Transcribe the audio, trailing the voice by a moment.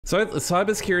So the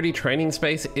cybersecurity training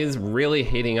space is really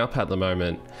heating up at the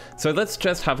moment. So let's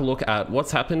just have a look at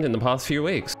what's happened in the past few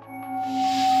weeks.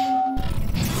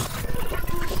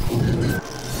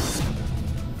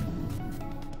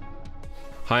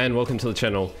 Hi and welcome to the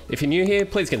channel. If you're new here,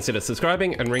 please consider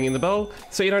subscribing and ringing the bell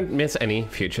so you don't miss any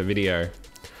future video.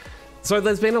 So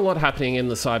there's been a lot happening in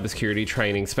the cybersecurity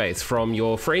training space, from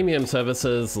your freemium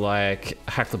services like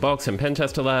Hack the Box and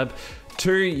Pentester Lab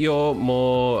to your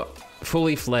more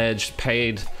fully fledged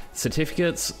paid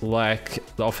certificates like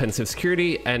the Offensive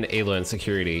Security and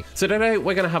eLearnSecurity. So today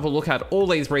we're going to have a look at all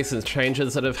these recent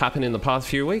changes that have happened in the past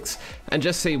few weeks and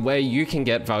just see where you can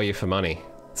get value for money.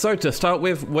 So to start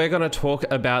with, we're going to talk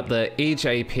about the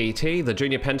EJPT, the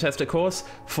Junior Pentester course,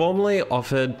 formerly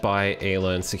offered by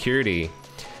eLearnSecurity.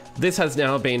 This has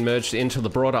now been merged into the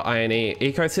broader INE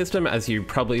ecosystem, as you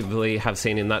probably have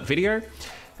seen in that video.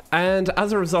 And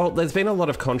as a result, there's been a lot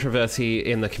of controversy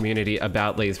in the community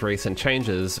about these recent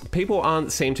changes. People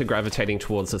aren't seem to gravitating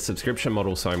towards the subscription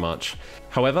model so much.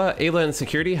 However,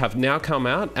 eLearnSecurity have now come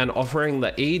out and offering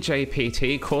the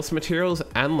EJPT course materials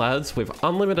and labs with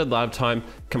unlimited lab time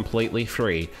completely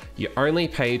free. You only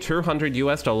pay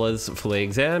 $200 for the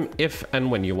exam if and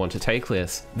when you want to take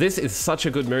this. This is such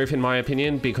a good move in my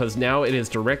opinion, because now it is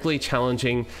directly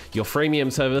challenging your freemium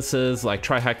services like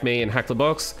TryHackMe and Hack the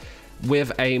Box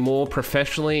with a more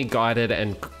professionally guided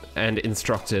and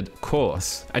instructed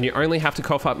course. And you only have to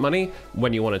cough up money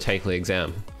when you want to take the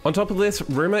exam. On top of this,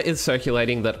 rumor is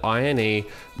circulating that INE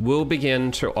will begin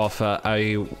to offer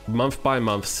a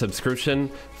month-by-month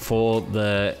subscription for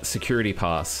the security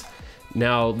pass.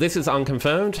 Now, this is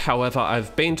unconfirmed. However,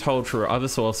 I've been told through other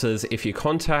sources, if you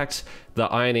contact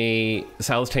the INE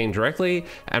sales team directly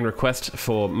and request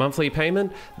for monthly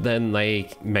payment, then they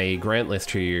may grant this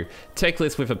to you. Take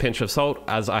this with a pinch of salt,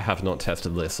 as I have not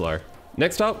tested this though.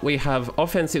 Next up, we have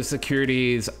Offensive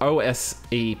Security's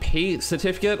OSEP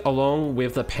certificate along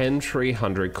with the Pen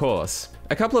 300 course.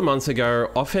 A couple of months ago,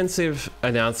 Offensive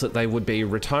announced that they would be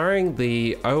retiring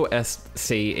the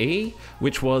OSCE,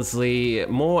 which was the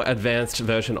more advanced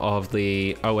version of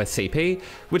the OSCP,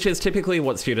 which is typically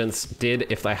what students did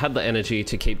if they had the energy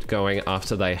to keep going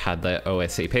after they had their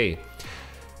OSCP.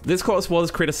 This course was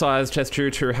criticized just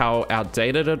due to how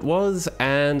outdated it was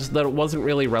and that it wasn't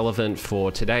really relevant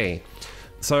for today.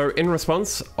 So in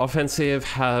response, Offensive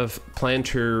have planned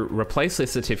to replace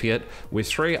this certificate with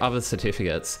 3 other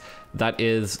certificates. That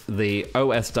is the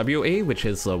OSWE, which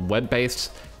is the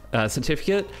web-based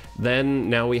certificate. Then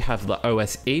now we have the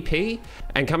OSEP,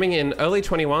 and coming in early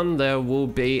 21, there will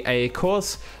be a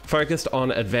course focused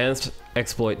on advanced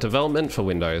exploit development for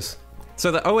Windows. So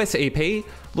the OSEP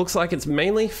looks like it's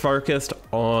mainly focused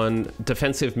on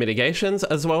defensive mitigations,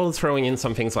 as well as throwing in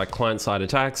some things like client-side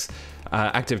attacks,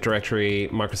 Active Directory,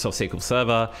 Microsoft SQL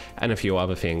Server, and a few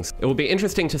other things. It will be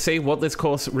interesting to see what this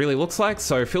course really looks like,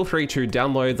 so feel free to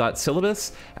download that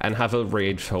syllabus and have a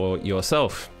read for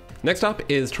yourself. Next up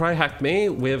is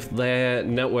TryHackMe with their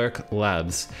network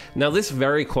labs. Now this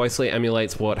very closely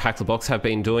emulates what Hack the Box have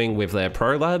been doing with their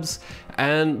pro labs,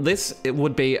 and it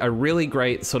would be a really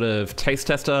great sort of taste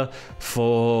tester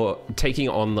for taking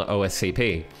on the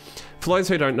OSCP. For those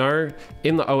who don't know,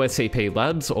 in the OSCP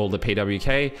labs, or the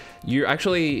PWK, you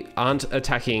actually aren't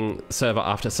attacking server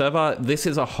after server. This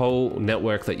is a whole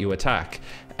network that you attack,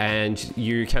 and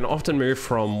you can often move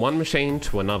from one machine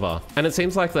to another. And it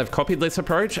seems like they've copied this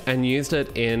approach and used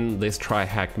it in this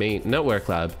TryHackMe network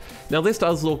lab. Now this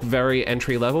does look very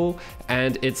entry level,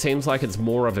 and it seems like it's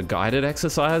more of a guided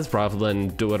exercise rather than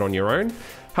do it on your own.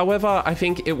 However, I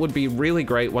think it would be really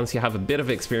great once you have a bit of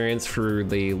experience through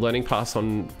the learning pass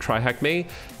on TryHackMe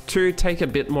to take a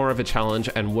bit more of a challenge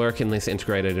and work in this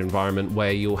integrated environment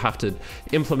where you'll have to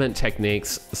implement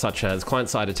techniques such as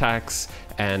client-side attacks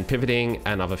and pivoting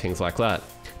and other things like that.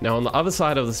 Now on the other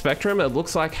side of the spectrum, it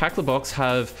looks like Hack the Box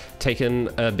have taken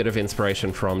a bit of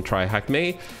inspiration from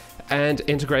TryHackMe and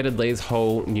integrated these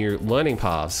whole new learning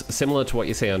paths, similar to what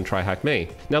you see on TryHackMe.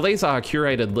 Now these are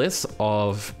curated lists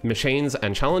of machines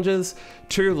and challenges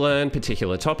to learn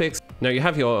particular topics. Now you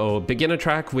have your beginner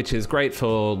track, which is great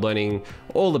for learning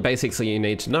all the basics that you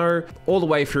need to know, all the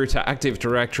way through to Active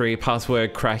Directory,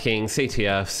 password cracking,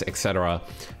 CTFs, etc.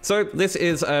 So this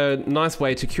is a nice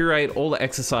way to curate all the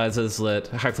exercises that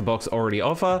Hack the Box already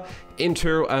offer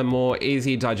into a more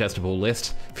easy digestible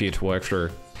list for you to work through.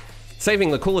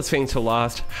 Saving the coolest thing to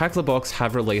last, Hack the Box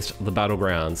have released the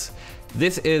Battlegrounds.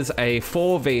 This is a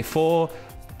 4v4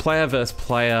 player versus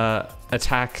player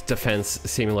attack defense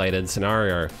simulated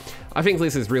scenario. I think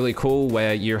this is really cool,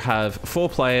 where you have 4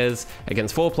 players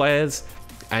against 4 players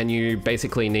and you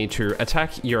basically need to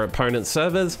attack your opponent's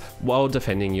servers while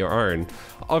defending your own.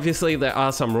 Obviously, there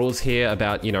are some rules here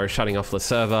about, you know, shutting off the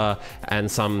server and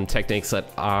some techniques that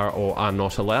are or are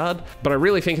not allowed, but I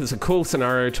really think it's a cool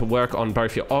scenario to work on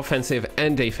both your offensive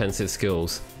and defensive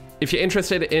skills. If you're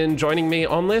interested in joining me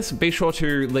on this, be sure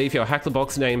to leave your Hack the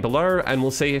Box name below and we'll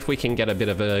see if we can get a bit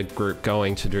of a group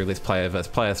going to do this player versus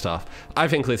player stuff. I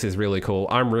think this is really cool.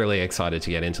 I'm really excited to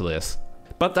get into this.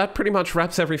 But that pretty much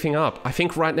wraps everything up. I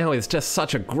think right now is just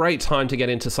such a great time to get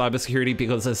into cybersecurity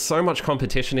because there's so much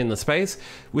competition in the space,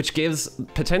 which gives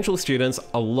potential students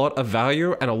a lot of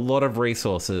value and a lot of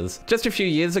resources. Just a few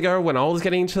years ago when I was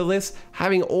getting into this,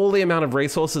 having all the amount of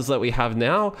resources that we have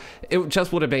now, it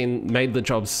just would have made the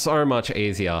job so much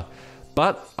easier.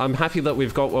 But I'm happy that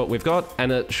we've got what we've got,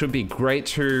 and it should be great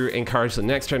to encourage the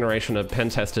next generation of pen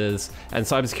testers and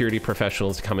cybersecurity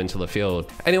professionals to come into the field.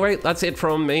 Anyway, that's it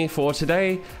from me for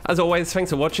today. As always, thanks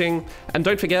for watching, and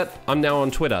don't forget, I'm now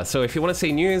on Twitter, so if you want to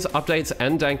see news, updates,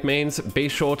 and dank memes, be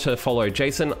sure to follow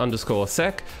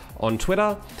JSON_SEC on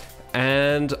Twitter.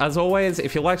 And as always,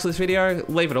 if you liked this video,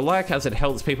 leave it a like as it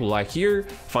helps people like you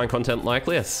find content like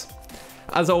this.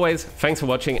 As always, thanks for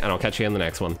watching, and I'll catch you in the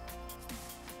next one.